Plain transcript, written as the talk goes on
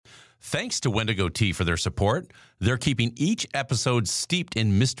Thanks to Wendigo Tea for their support. They're keeping each episode steeped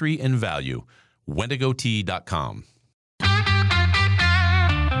in mystery and value. WendigoTea.com.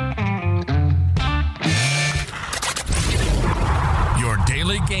 Your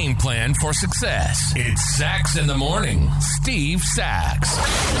daily game plan for success. It's Sax in the Morning. Steve Sax.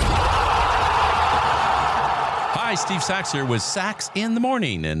 Hi, Steve Sax here with Sax in the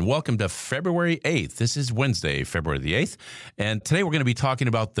Morning, and welcome to February 8th. This is Wednesday, February the 8th, and today we're going to be talking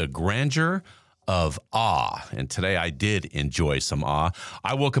about the grandeur of awe. And today I did enjoy some awe.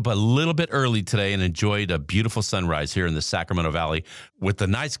 I woke up a little bit early today and enjoyed a beautiful sunrise here in the Sacramento Valley with a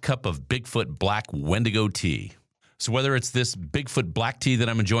nice cup of Bigfoot Black Wendigo tea. So whether it's this Bigfoot black tea that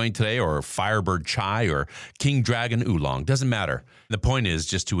I'm enjoying today or Firebird chai or King Dragon oolong, doesn't matter. The point is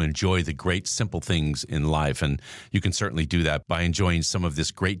just to enjoy the great simple things in life. And you can certainly do that by enjoying some of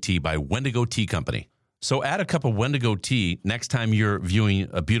this great tea by Wendigo Tea Company. So add a cup of Wendigo tea next time you're viewing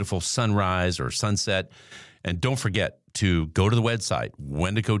a beautiful sunrise or sunset. And don't forget to go to the website,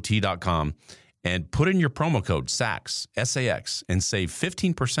 wendigotea.com, and put in your promo code SAX, S-A-X, and save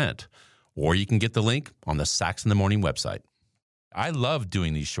 15%. Or you can get the link on the Sax in the Morning website. I love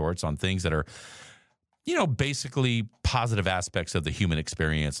doing these shorts on things that are, basically positive aspects of the human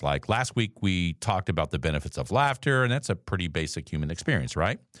experience. Like last week, we talked about the benefits of laughter, and that's a pretty basic human experience,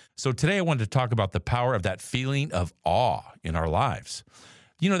 right? So today I wanted to talk about the power of that feeling of awe in our lives.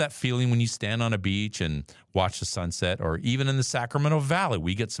 You know that feeling when you stand on a beach and watch the sunset, or even in the Sacramento Valley,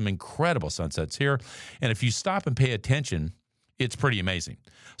 we get some incredible sunsets here. And if you stop and pay attention, it's pretty amazing.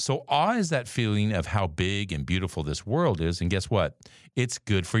 So awe is that feeling of how big and beautiful this world is. And guess what? It's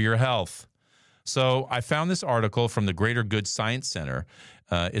good for your health. So I found this article from the Greater Good Science Center.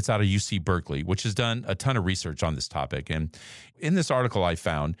 It's out of UC Berkeley, which has done a ton of research on this topic. And in this article I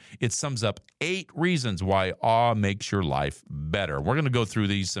found, it sums up 8 reasons why awe makes your life better. We're going to go through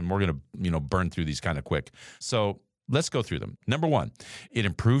these, and we're going to, burn through these kind of quick. So let's go through them. Number 1, it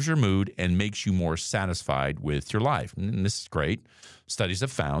improves your mood and makes you more satisfied with your life. And this is great. Studies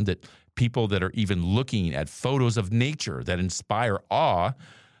have found that people that are even looking at photos of nature that inspire awe,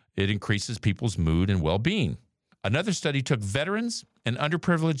 it increases people's mood and well-being. Another study took veterans and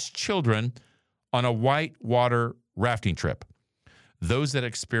underprivileged children on a whitewater rafting trip. Those that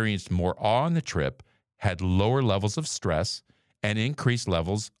experienced more awe on the trip had lower levels of stress and increased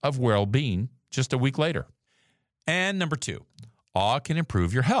levels of well-being just a week later. And number 2, awe can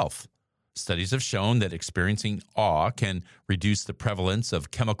improve your health. Studies have shown that experiencing awe can reduce the prevalence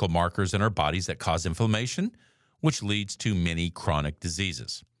of chemical markers in our bodies that cause inflammation, which leads to many chronic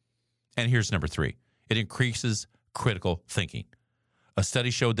diseases. And here's number 3, it increases critical thinking. A study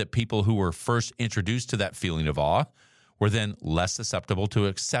showed that people who were first introduced to that feeling of awe were then less susceptible to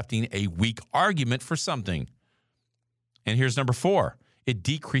accepting a weak argument for something. And here's number 4. It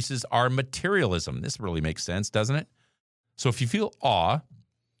decreases our materialism. This really makes sense, doesn't it? So if you feel awe,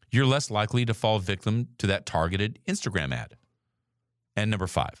 you're less likely to fall victim to that targeted Instagram ad. And number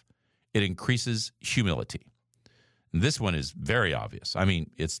 5, it increases humility. And this one is very obvious. I mean,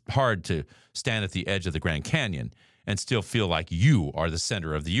 it's hard to stand at the edge of the Grand Canyon and still feel like you are the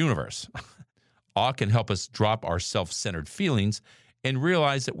center of the universe. Awe can help us drop our self-centered feelings and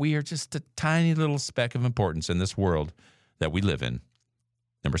realize that we are just a tiny little speck of importance in this world that we live in.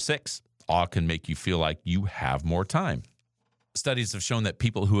 Number 6, awe can make you feel like you have more time. Studies have shown that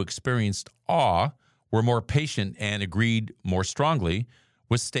people who experienced awe were more patient and agreed more strongly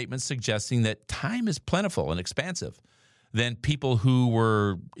with statements suggesting that time is plentiful and expansive than people who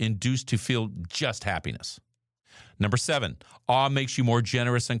were induced to feel just happiness. Number 7, awe makes you more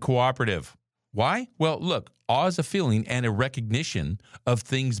generous and cooperative. Why? Well, look, awe is a feeling and a recognition of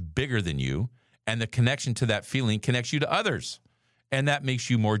things bigger than you, and the connection to that feeling connects you to others. And that makes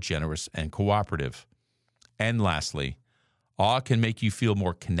you more generous and cooperative. And lastly, awe can make you feel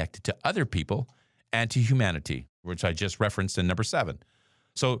more connected to other people and to humanity, which I just referenced in number 7.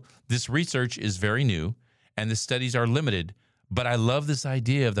 So this research is very new, and the studies are limited, but I love this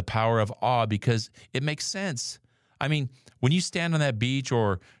idea of the power of awe because it makes sense. I mean, when you stand on that beach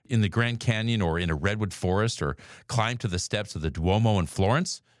or in the Grand Canyon or in a redwood forest or climb to the steps of the Duomo in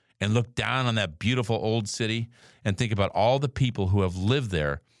Florence, and look down on that beautiful old city and think about all the people who have lived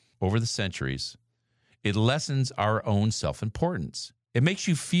there over the centuries, it lessens our own self-importance. It makes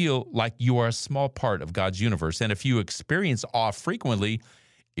you feel like you are a small part of God's universe. And if you experience awe frequently,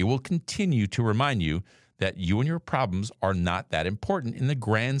 it will continue to remind you that you and your problems are not that important in the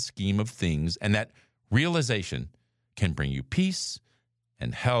grand scheme of things, and that realization can bring you peace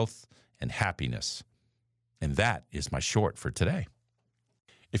and health and happiness. And that is my short for today.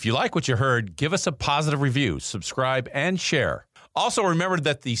 If you like what you heard, give us a positive review, subscribe, and share. Also, remember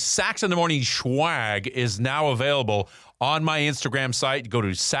that the Sax in the Morning swag is now available on my Instagram site. Go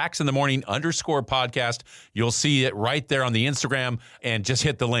to Sax in the Morning _podcast. You'll see it right there on the Instagram, and just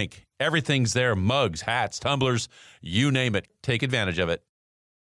hit the link. Everything's there. Mugs, hats, tumblers, you name it. Take advantage of it.